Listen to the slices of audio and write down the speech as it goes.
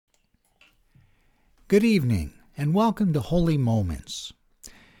Good evening, and welcome to Holy Moments.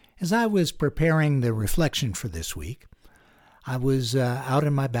 As I was preparing the reflection for this week, I was out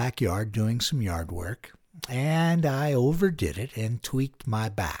in my backyard doing some yard work, and I overdid it and tweaked my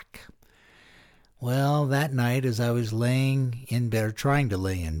back. Well, that night as I was laying in bed, or trying to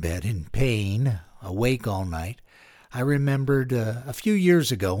lay in bed in pain, awake all night, I remembered a few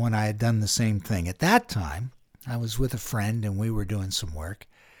years ago when I had done the same thing. At that time, I was with a friend and we were doing some work.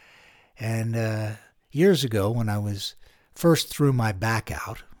 And years ago, when I was first threw my back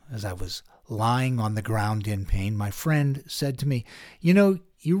out, as I was lying on the ground in pain, my friend said to me, you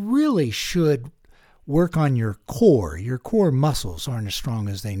really should work on your core. Your core muscles aren't as strong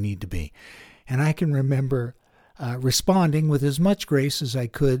as they need to be. And I can remember responding with as much grace as I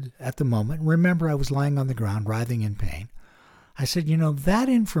could at the moment. Remember, I was lying on the ground, writhing in pain. I said, that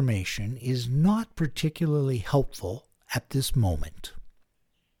information is not particularly helpful at this moment.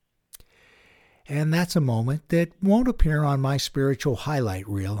 And that's a moment that won't appear on my spiritual highlight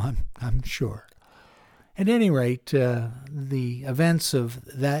reel, I'm sure. At any rate, the events of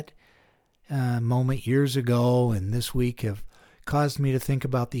that moment years ago and this week have caused me to think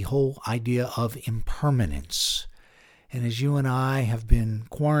about the whole idea of impermanence. And as you and I have been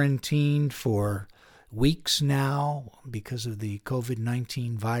quarantined for weeks now because of the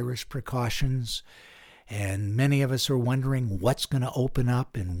COVID-19 virus precautions, and many of us are wondering what's going to open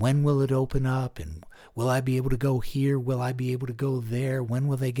up and when will it open up, and will I be able to go here? Will I be able to go there? When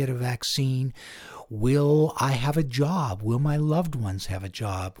will they get a vaccine? Will I have a job? Will my loved ones have a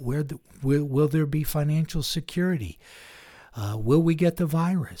job? Will there be financial security? Will we get the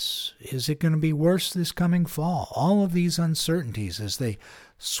virus? Is it going to be worse this coming fall? All of these uncertainties as they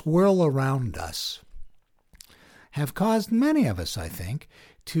swirl around us have caused many of us, I think,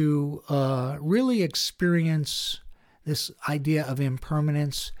 to really experience this idea of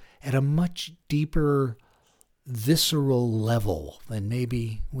impermanence at a much deeper, visceral level than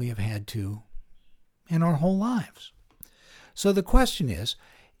maybe we have had to in our whole lives. So the question is,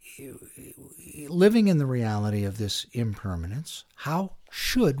 living in the reality of this impermanence, how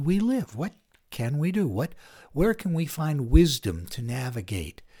should we live? What can we do? Where can we find wisdom to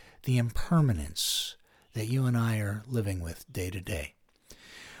navigate the impermanence that you and I are living with day to day?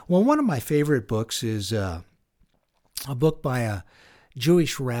 Well, one of my favorite books is a book by a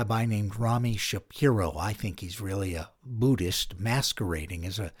Jewish rabbi named Rami Shapiro. I think he's really a Buddhist masquerading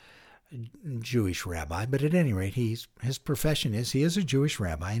as a Jewish rabbi, but at any rate, his profession is he is a Jewish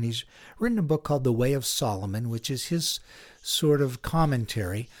rabbi, and he's written a book called The Way of Solomon, which is his sort of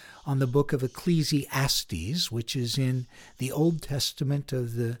commentary on the book of Ecclesiastes, which is in the Old Testament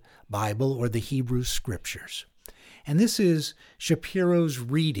of the Bible or the Hebrew Scriptures. And this is Shapiro's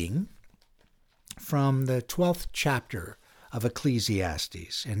reading from the 12th chapter of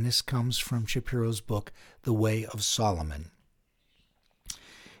Ecclesiastes, and this comes from Shapiro's book, The Way of Solomon.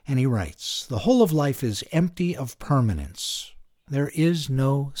 And he writes, "The whole of life is empty of permanence. There is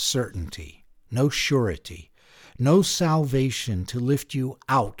no certainty, no surety, no salvation to lift you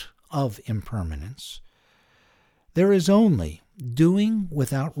out of impermanence. There is only doing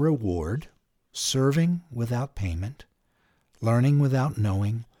without reward, serving without payment, learning without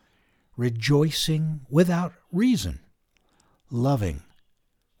knowing, rejoicing without reason, loving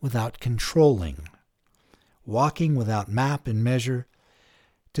without controlling, walking without map and measure.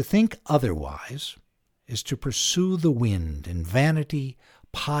 To think otherwise is to pursue the wind, and vanity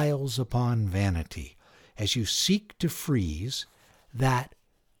piles upon vanity, as you seek to freeze that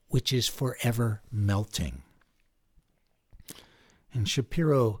which is forever melting." And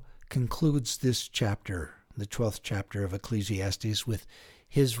Shapiro concludes this chapter, the 12th chapter of Ecclesiastes, with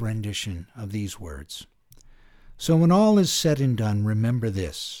his rendition of these words. "So when all is said and done, remember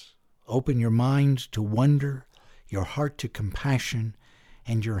this. Open your mind to wonder, your heart to compassion,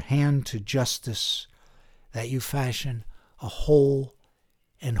 and your hand to justice, that you fashion a whole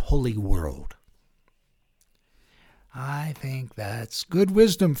and holy world." I think that's good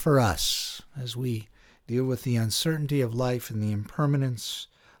wisdom for us as we deal with the uncertainty of life and the impermanence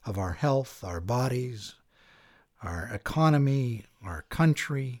of our health, our bodies, our economy, our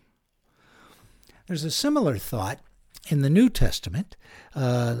country. There's a similar thought in the New Testament.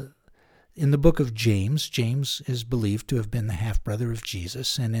 In the book of James, James is believed to have been the half-brother of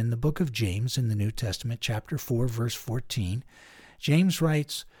Jesus, and in the book of James in the New Testament, chapter 4, verse 14, James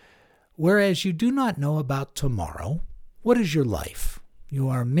writes, "Whereas you do not know about tomorrow, what is your life? You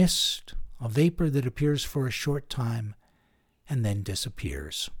are a mist, a vapor that appears for a short time and then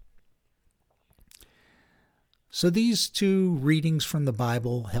disappears." So these two readings from the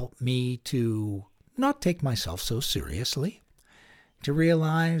Bible help me to not take myself so seriously, to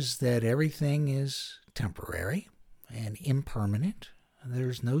realize that everything is temporary and impermanent.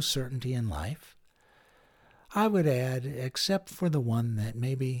 There's no certainty in life. I would add, except for the one that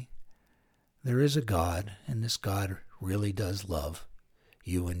maybe there is a God, and this God really does love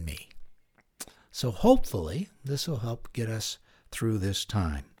you and me. So hopefully this will help get us through this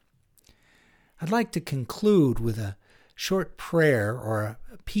time. I'd like to conclude with a short prayer, or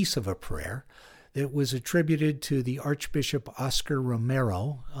a piece of a prayer, that was attributed to the Archbishop Oscar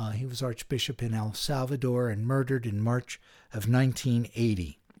Romero. He was Archbishop in El Salvador and murdered in March of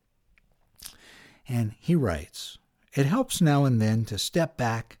 1980. And he writes, "It helps now and then to step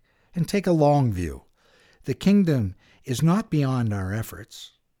back and take a long view. The kingdom is not beyond our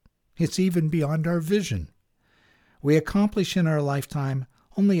efforts. It's even beyond our vision. We accomplish in our lifetime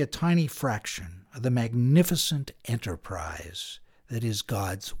only a tiny fraction of the magnificent enterprise that is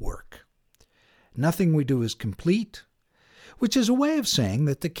God's work. Nothing we do is complete, which is a way of saying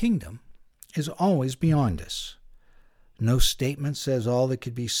that the kingdom is always beyond us. No statement says all that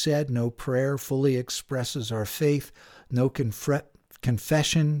could be said. No prayer fully expresses our faith. No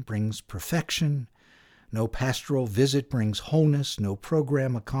confession brings perfection. No pastoral visit brings wholeness. No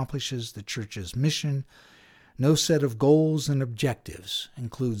program accomplishes the church's mission. No set of goals and objectives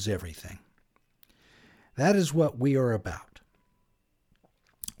includes everything. That is what we are about.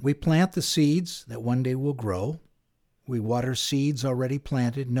 We plant the seeds that one day will grow. We water seeds already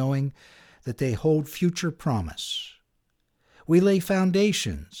planted, knowing that they hold future promise. We lay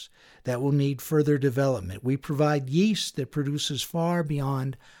foundations that will need further development. We provide yeast that produces far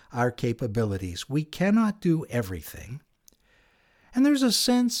beyond our capabilities. We cannot do everything. And there's a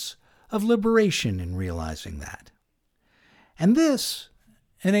sense of liberation in realizing that. And this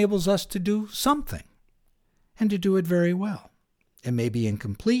enables us to do something, and to do it very well. It may be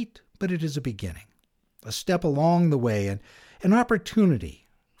incomplete, but it is a beginning, a step along the way, and an opportunity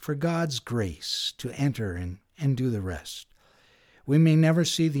for God's grace to enter and do the rest. We may never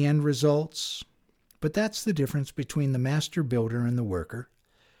see the end results, but that's the difference between the master builder and the worker.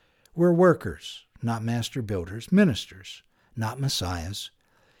 We're workers, not master builders, ministers, not messiahs.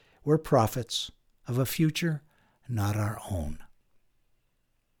 We're prophets of a future not our own.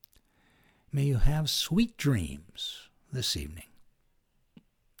 May you have sweet dreams this evening.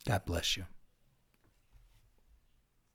 God bless you.